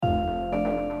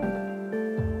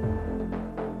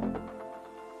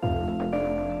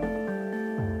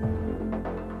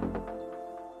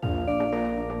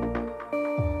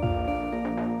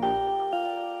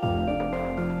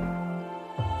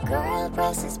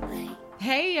Presses Play.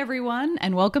 Hey everyone,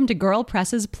 and welcome to Girl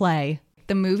Presses Play,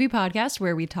 the movie podcast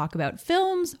where we talk about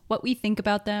films, what we think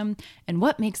about them, and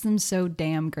what makes them so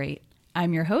damn great.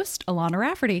 I'm your host, Alana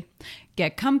Rafferty.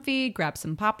 Get comfy, grab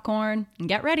some popcorn, and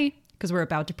get ready, because we're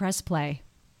about to press play.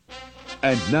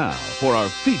 And now for our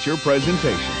feature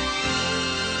presentation.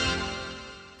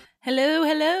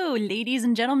 Hello, ladies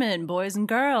and gentlemen, boys and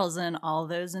girls, and all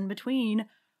those in between.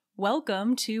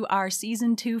 Welcome to our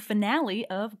Season 2 finale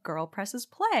of Girl Presses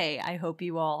Play. I hope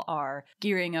you all are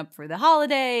gearing up for the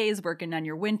holidays, working on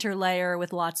your winter layer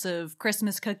with lots of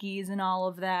Christmas cookies and all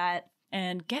of that,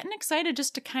 and getting excited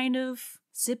just to kind of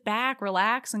sit back,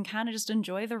 relax, and kind of just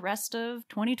enjoy the rest of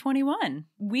 2021.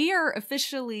 We are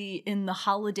officially in the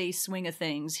holiday swing of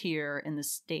things here in the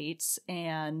States,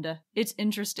 and it's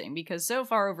interesting because so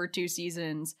far over 2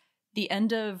 seasons, the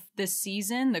end of this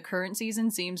season, the current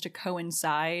season, seems to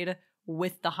coincide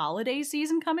with the holiday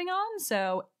season coming on,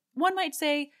 so one might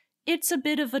say it's a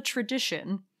bit of a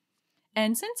tradition.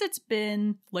 And since it's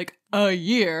been like a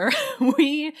year,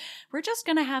 we're just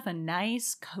gonna have a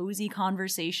nice, cozy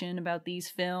conversation about these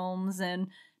films and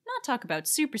not talk about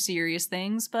super serious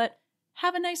things, but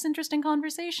have a nice, interesting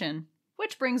conversation.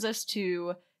 Which brings us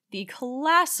to the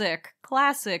classic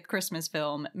Christmas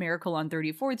film, Miracle on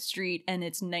 34th Street, and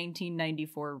its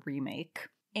 1994 remake.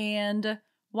 And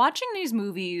watching these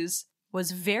movies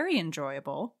was very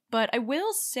enjoyable, but I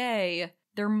will say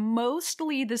they're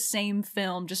mostly the same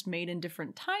film, just made in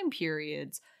different time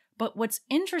periods. But what's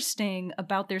interesting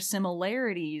about their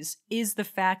similarities is the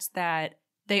fact that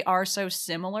they are so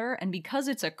similar, and because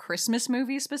it's a Christmas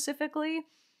movie specifically,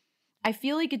 I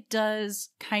feel like it does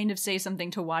kind of say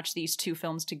something to watch these two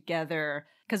films together,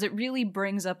 because it really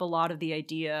brings up a lot of the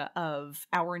idea of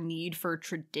our need for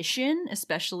tradition,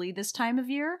 especially this time of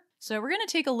year. So we're going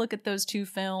to take a look at those two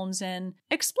films and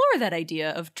explore that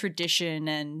idea of tradition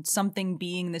and something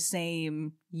being the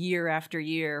same year after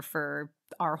year for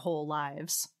our whole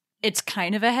lives. It's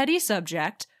kind of a heady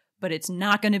subject, but it's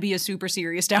not going to be a super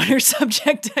serious downer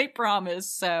subject, I promise.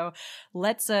 So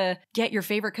let's get your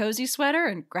favorite cozy sweater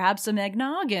and grab some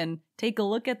eggnog and take a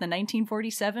look at the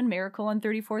 1947 Miracle on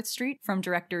 34th Street from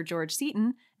director George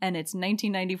Seaton and its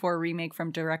 1994 remake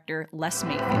from director Les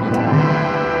Mayfield.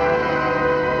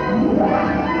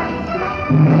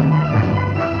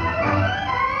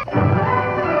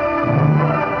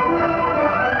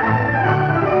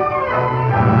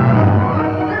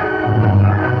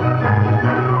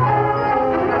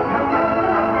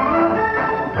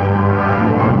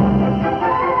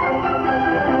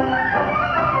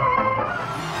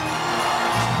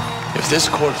 If this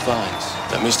court finds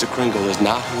that Mr. Kringle is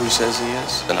not who he says he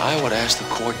is, then I would ask the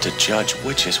court to judge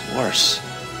which is worse,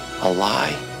 a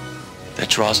lie that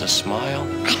draws a smile,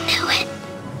 I knew it.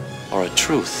 or a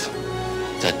truth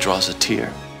that draws a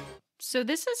tear. So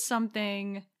this is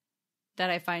something that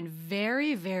I find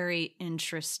very, very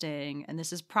interesting, and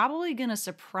this is probably going to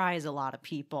surprise a lot of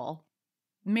people.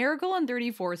 Miracle on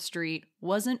 34th Street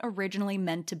wasn't originally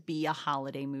meant to be a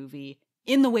holiday movie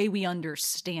in the way we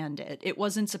understand it. It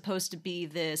wasn't supposed to be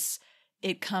this,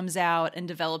 it comes out and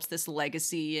develops this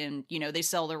legacy and, you know, they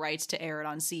sell the rights to air it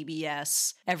on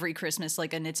CBS every Christmas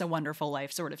like an It's a Wonderful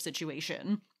Life sort of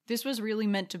situation. This was really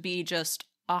meant to be just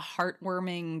a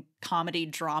heartwarming comedy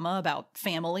drama about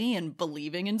family and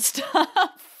believing in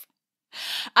stuff.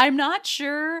 I'm not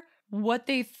sure what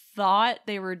they thought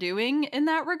they were doing in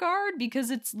that regard,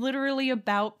 because it's literally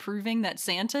about proving that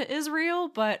Santa is real,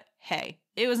 but hey,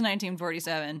 it was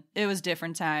 1947. It was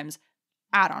different times.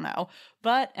 I don't know.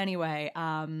 But anyway,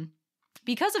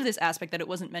 because of this aspect that it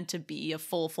wasn't meant to be a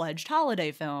full-fledged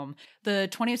holiday film, the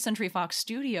 20th Century Fox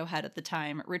studio head at the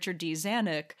time, Richard D.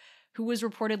 Zanuck, who was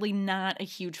reportedly not a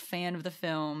huge fan of the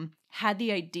film, had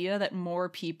the idea that more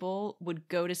people would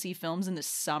go to see films in the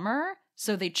summer,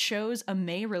 so they chose a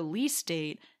May release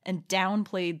date and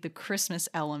downplayed the Christmas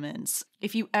elements.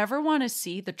 If you ever want to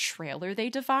see the trailer they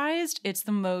devised, it's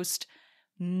the most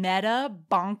meta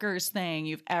bonkers thing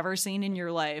you've ever seen in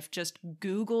your life. Just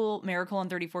Google Miracle on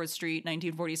 34th Street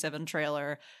 1947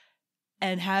 trailer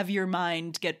and have your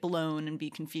mind get blown and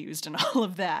be confused and all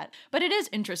of that. But it is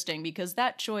interesting because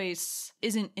that choice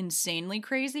isn't insanely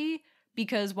crazy,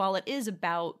 because while it is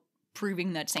about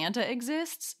proving that Santa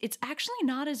exists, it's actually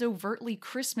not as overtly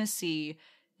Christmassy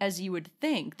as you would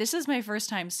think. This is my first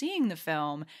time seeing the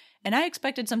film, and I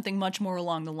expected something much more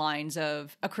along the lines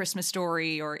of A Christmas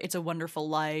Story or It's a Wonderful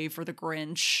Life or The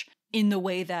Grinch, in the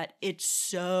way that it's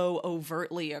so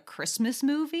overtly a Christmas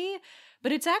movie,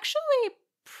 but it's actually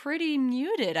pretty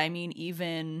muted. I mean,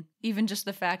 even just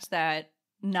the fact that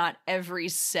not every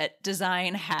set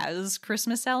design has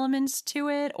Christmas elements to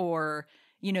it, or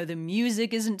You know, the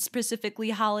music isn't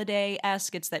specifically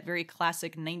holiday-esque. It's that very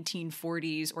classic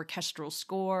 1940s orchestral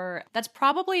score. That's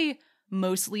probably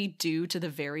mostly due to the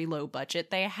very low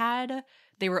budget they had.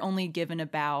 They were only given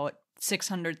about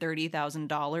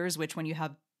 $630,000, which when you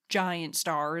have giant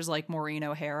stars like Maureen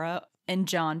O'Hara and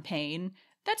John Payne,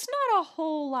 that's not a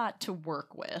whole lot to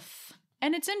work with.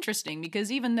 And it's interesting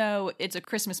because even though it's a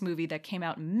Christmas movie that came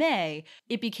out in May,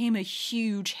 it became a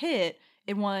huge hit.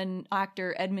 It won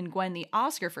actor Edmund Gwenn the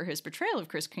Oscar for his portrayal of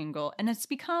Kris Kringle, and it's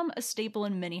become a staple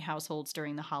in many households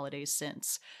during the holidays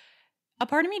since. A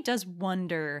part of me does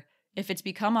wonder if it's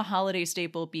become a holiday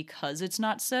staple because it's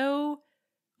not so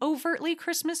overtly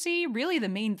Christmassy. Really, the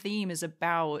main theme is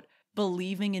about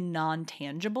believing in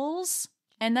non-tangibles.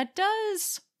 And that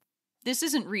does... This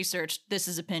isn't research, this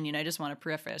is opinion, I just want to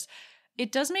preface.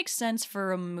 It does make sense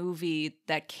for a movie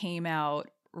that came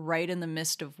out right in the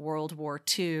midst of World War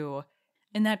II,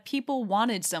 and that people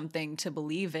wanted something to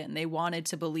believe in. They wanted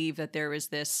to believe that there was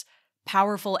this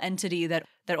powerful entity that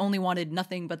only wanted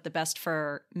nothing but the best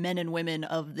for men and women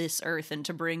of this earth and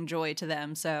to bring joy to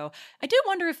them. So I did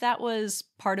wonder if that was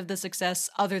part of the success,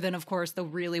 other than, of course, the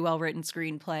really well-written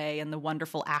screenplay and the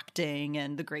wonderful acting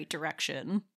and the great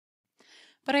direction.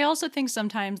 But I also think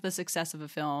sometimes the success of a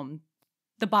film,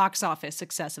 the box office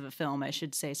success of a film, I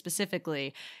should say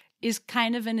specifically, is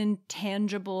kind of an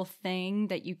intangible thing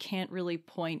that you can't really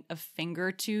point a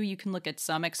finger to. You can look at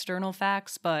some external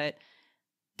facts, but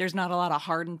there's not a lot of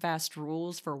hard and fast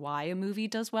rules for why a movie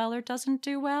does well or doesn't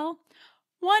do well.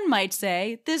 One might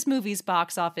say this movie's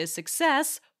box office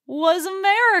success was a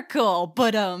miracle,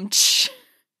 but I'm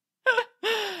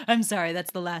sorry,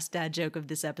 that's the last dad joke of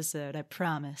this episode, I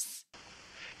promise.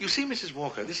 You see, Mrs.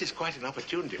 Walker, this is quite an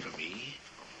opportunity for me.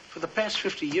 For the past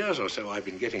 50 years or so, I've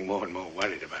been getting more and more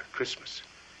worried about Christmas.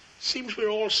 Seems we're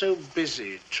all so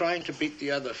busy trying to beat the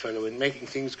other fellow in making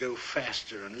things go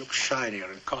faster and look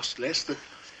shinier and cost less that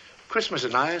Christmas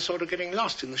and I are sort of getting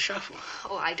lost in the shuffle.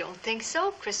 Oh, I don't think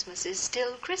so. Christmas is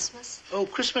still Christmas. Oh,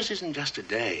 Christmas isn't just a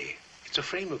day. It's a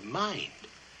frame of mind.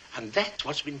 And that's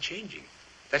what's been changing.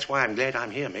 That's why I'm glad I'm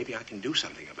here. Maybe I can do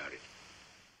something about it.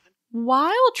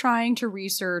 While trying to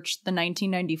research the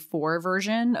 1994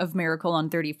 version of Miracle on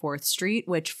 34th Street,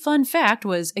 which, fun fact,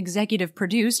 was executive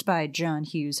produced by John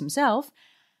Hughes himself,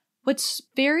 what's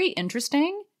very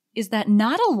interesting is that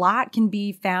not a lot can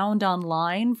be found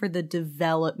online for the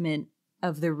development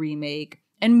of the remake,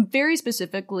 and very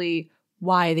specifically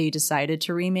why they decided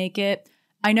to remake it.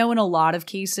 I know in a lot of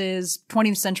cases,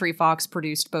 20th Century Fox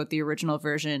produced both the original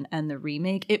version and the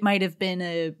remake. It might have been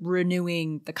a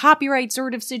renewing the copyright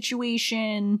sort of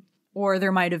situation, or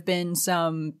there might have been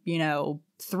some,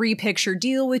 3-picture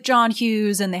deal with John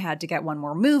Hughes and they had to get one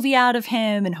more movie out of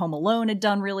him, and Home Alone had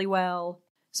done really well.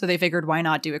 So they figured, why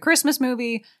not do a Christmas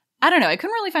movie? I don't know, I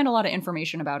couldn't really find a lot of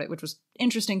information about it, which was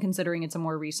interesting considering it's a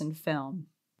more recent film.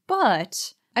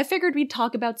 But I figured we'd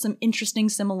talk about some interesting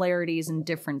similarities and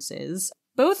differences.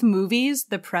 Both movies,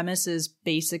 the premise is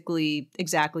basically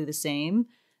exactly the same.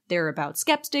 They're about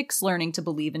skeptics learning to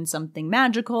believe in something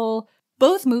magical.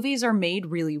 Both movies are made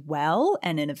really well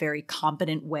and in a very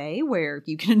competent way where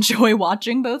you can enjoy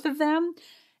watching both of them.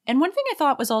 And one thing I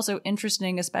thought was also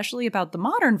interesting, especially about the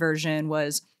modern version,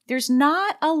 was there's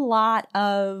not a lot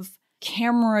of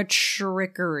camera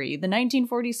trickery. The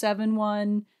 1947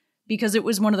 one, because it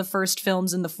was one of the first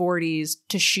films in the 40s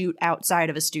to shoot outside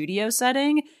of a studio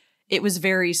setting, it was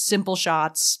very simple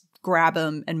shots, grab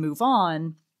them, and move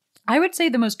on. I would say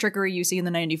the most trickery you see in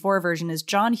the 94 version is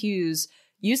John Hughes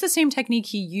used the same technique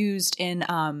he used in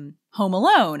Home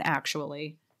Alone,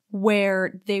 actually,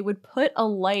 where they would put a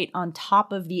light on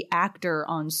top of the actor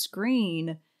on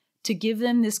screen to give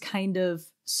them this kind of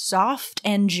soft,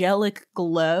 angelic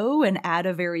glow and add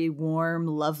a very warm,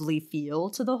 lovely feel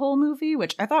to the whole movie,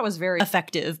 which I thought was very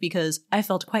effective because I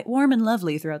felt quite warm and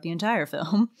lovely throughout the entire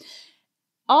film.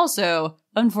 Also,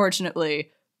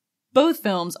 unfortunately, both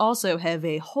films also have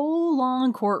a whole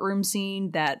long courtroom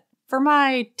scene that, for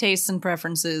my tastes and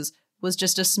preferences, was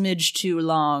just a smidge too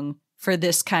long for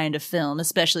this kind of film,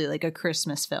 especially like a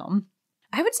Christmas film.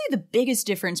 I would say the biggest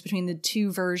difference between the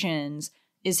two versions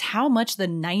is how much the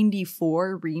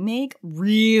 94 remake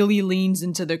really leans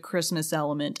into the Christmas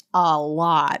element a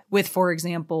lot, with, for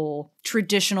example,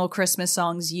 traditional Christmas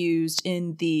songs used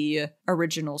in the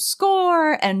original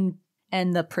score and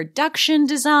the production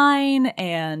design.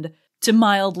 And to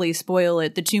mildly spoil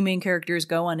it, the two main characters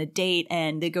go on a date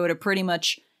and they go to pretty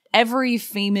much every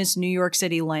famous New York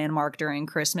City landmark during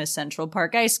Christmas: Central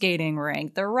Park ice skating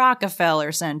rink, the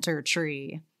Rockefeller Center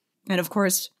tree. And of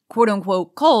course,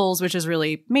 quote-unquote Kohl's, which is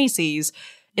really Macy's,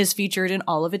 is featured in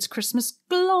all of its Christmas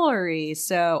glory.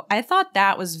 So I thought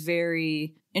that was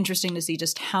very interesting to see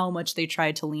just how much they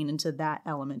tried to lean into that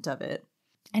element of it.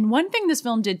 And one thing this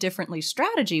film did differently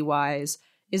strategy-wise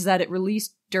is that it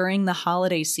released during the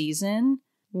holiday season,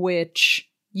 which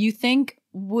you think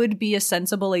would be a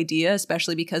sensible idea,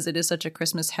 especially because it is such a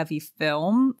Christmas-heavy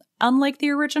film, unlike the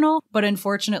original. But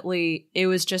unfortunately, it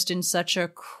was just in such a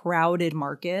crowded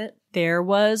market. There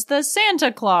was the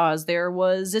Santa Claus, there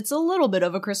was It's a Little Bit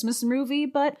of a Christmas Movie,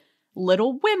 but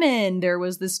Little Women, there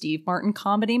was the Steve Martin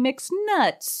comedy Mixed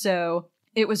Nuts. So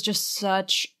it was just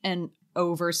such an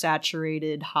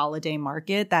oversaturated holiday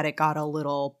market that it got a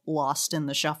little lost in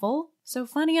the shuffle. So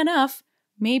funny enough,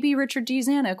 maybe Richard D.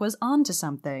 Zanuck was onto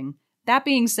something. That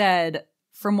being said,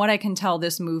 from what I can tell,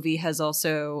 this movie has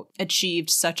also achieved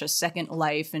such a second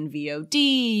life in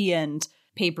VOD and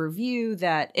pay-per-view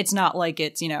that it's not like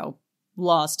it's,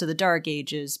 lost to the dark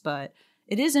ages, but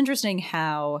it is interesting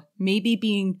how maybe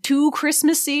being too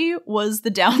Christmassy was the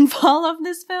downfall of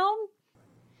this film.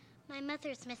 My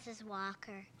mother's Mrs.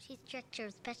 Walker. She's director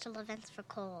of special events for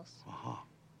Kohl's. Uh-huh.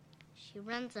 She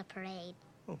runs a parade.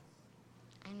 Oh.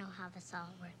 I know how this all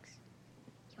works.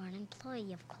 You're an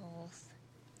employee of Kohl's.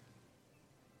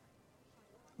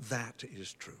 That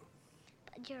is true.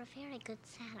 But you're a very good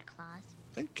Santa Claus.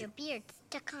 Thank you. Your beard's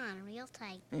stuck on real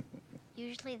tight.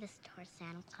 Usually the store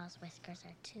Santa Claus whiskers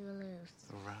are too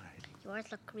loose. Right. Yours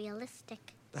look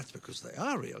realistic. That's because they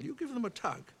are real. You give them a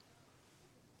tug.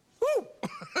 Woo!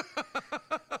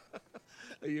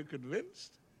 Are you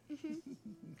convinced? Mm-hmm.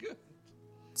 Good.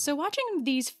 So watching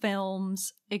these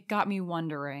films, it got me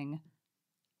wondering,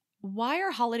 why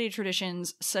are holiday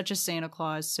traditions such as Santa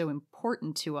Claus so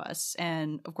important to us?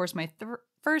 And of course, my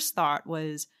first thought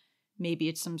was maybe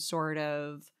it's some sort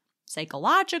of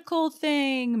psychological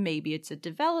thing, maybe it's a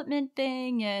development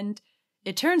thing, and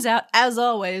it turns out, as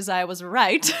always, I was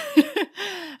right.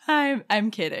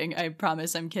 I'm kidding. I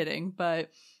promise I'm kidding.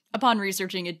 But upon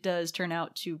researching, it does turn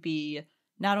out to be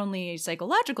not only a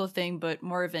psychological thing, but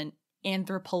more of an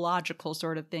anthropological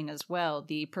sort of thing as well.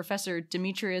 The Professor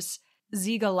Demetrius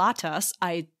Xygalatas,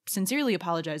 I sincerely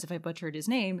apologize if I butchered his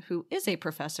name, who is a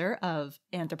professor of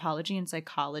anthropology and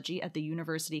psychology at the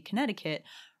University of Connecticut,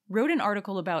 wrote an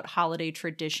article about holiday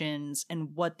traditions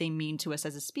and what they mean to us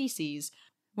as a species.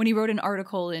 When he wrote an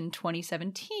article in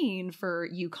 2017 for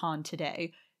UConn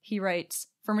Today, he writes,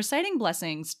 "From reciting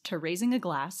blessings to raising a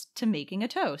glass to making a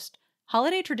toast,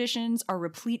 holiday traditions are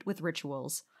replete with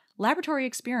rituals. Laboratory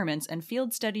experiments and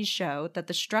field studies show that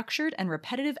the structured and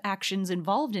repetitive actions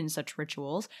involved in such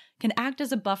rituals can act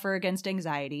as a buffer against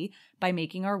anxiety by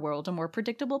making our world a more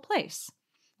predictable place.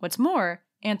 What's more,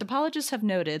 anthropologists have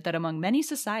noted that among many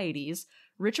societies,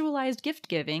 ritualized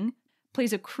gift-giving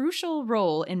plays a crucial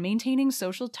role in maintaining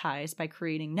social ties by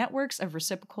creating networks of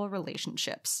reciprocal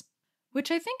relationships." Which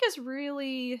I think is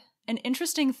really an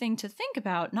interesting thing to think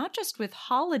about, not just with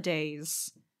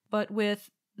holidays, but with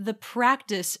the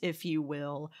practice, if you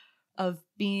will, of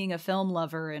being a film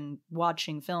lover and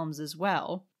watching films as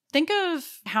well. Think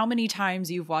of how many times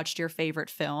you've watched your favorite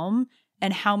film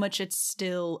and how much it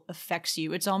still affects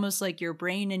you. It's almost like your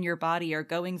brain and your body are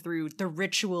going through the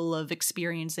ritual of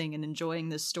experiencing and enjoying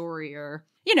this story. Or,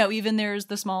 even there's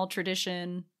the small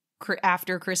tradition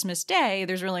after Christmas Day,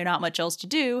 there's really not much else to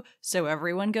do, so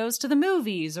everyone goes to the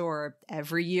movies, or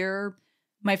every year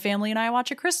my family and I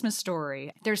watch A Christmas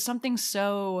Story. There's something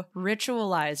so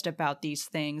ritualized about these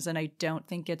things, and I don't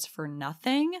think it's for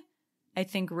nothing. I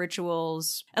think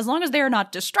rituals, as long as they are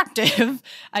not destructive,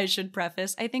 I should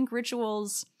preface, I think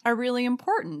rituals are really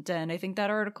important, and I think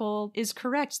that article is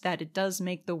correct that it does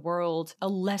make the world a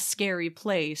less scary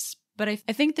place. But I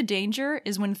think the danger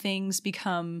is when things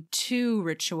become too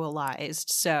ritualized.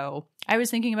 So I was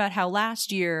thinking about how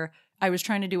last year I was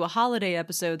trying to do a holiday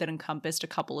episode that encompassed a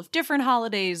couple of different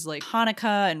holidays, like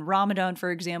Hanukkah and Ramadan,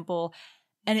 for example.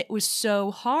 And it was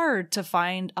so hard to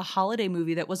find a holiday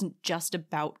movie that wasn't just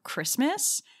about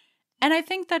Christmas. And I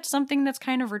think that's something that's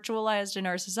kind of ritualized in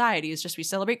our society, is just we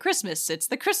celebrate Christmas. It's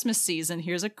the Christmas season.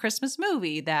 Here's a Christmas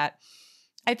movie. That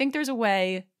I think there's a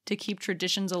way to keep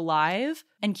traditions alive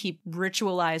and keep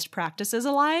ritualized practices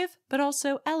alive, but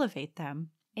also elevate them.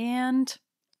 And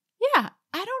yeah,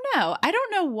 I don't know. I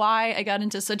don't know why I got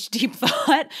into such deep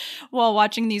thought while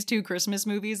watching these two Christmas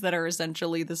movies that are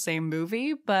essentially the same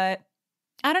movie, but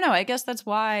I don't know. I guess that's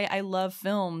why I love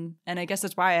film, and I guess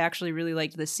that's why I actually really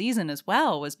liked this season as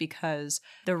well, was because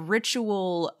the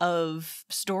ritual of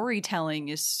storytelling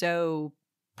is so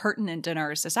pertinent in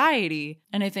our society.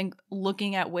 And I think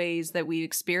looking at ways that we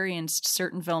experienced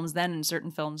certain films then and certain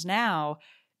films now,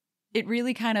 it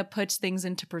really kind of puts things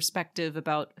into perspective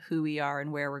about who we are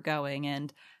and where we're going.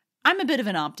 And I'm a bit of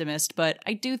an optimist, but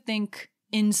I do think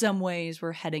in some ways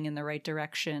we're heading in the right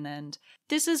direction, and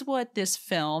this is what this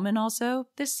film and also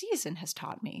this season has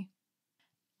taught me.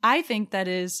 I think that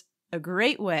is a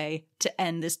great way to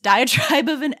end this diatribe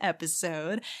of an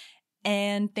episode.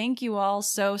 And thank you all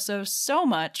so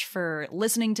much for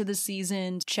listening to the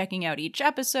season, checking out each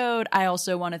episode. I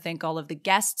also want to thank all of the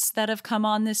guests that have come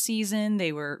on this season.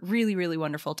 They were really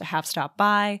wonderful to have stop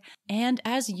by. And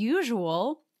as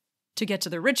usual, to get to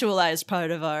the ritualized part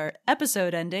of our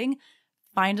episode ending,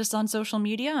 find us on social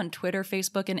media on Twitter,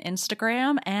 Facebook, and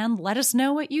Instagram, and let us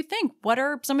know what you think. What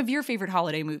are some of your favorite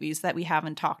holiday movies that we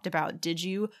haven't talked about? Did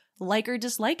you like or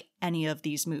dislike any of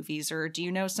these movies, or do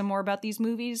you know some more about these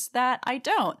movies that I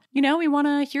don't? You know, we want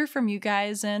to hear from you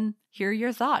guys and hear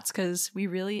your thoughts because we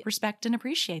really respect and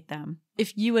appreciate them.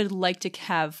 If you would like to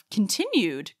have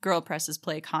continued Girl Presses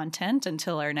Play content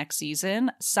until our next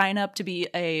season, sign up to be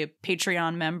a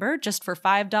Patreon member. Just for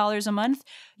 $5 a month,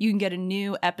 you can get a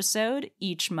new episode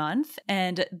each month,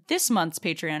 and this month's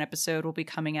Patreon episode will be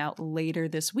coming out later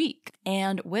this week.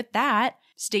 And with that,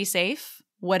 stay safe.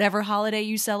 Whatever holiday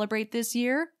you celebrate this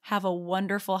year, have a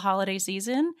wonderful holiday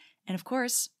season. And of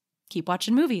course, keep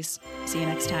watching movies. See you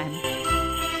next time.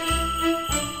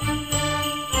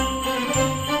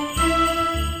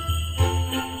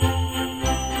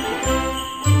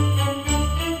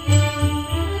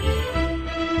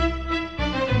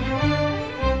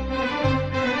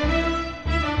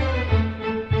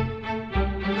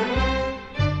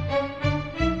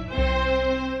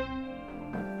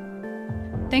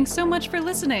 Thanks so much for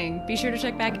listening. Be sure to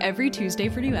check back every Tuesday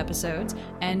for new episodes,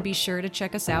 and be sure to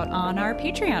check us out on our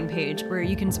Patreon page where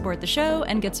you can support the show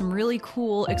and get some really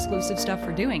cool exclusive stuff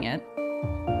for doing it.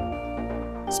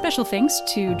 Special thanks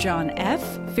to John F.,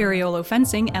 Ferriolo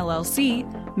Fencing,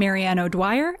 LLC, Marianne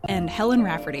O'Dwyer, and Helen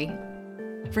Rafferty.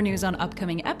 For news on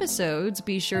upcoming episodes,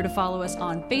 be sure to follow us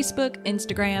on Facebook,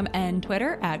 Instagram, and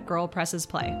Twitter at Girl Presses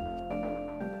Play.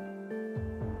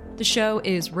 The show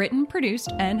is written,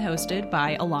 produced, and hosted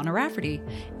by Alana Rafferty.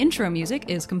 Intro music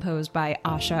is composed by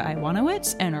Asha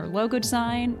Iwanowitz, and our logo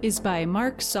design is by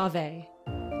Mark Sauvé.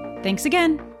 Thanks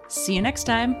again. See you next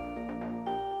time.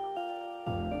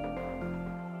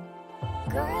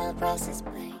 Girl Presses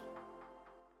Play.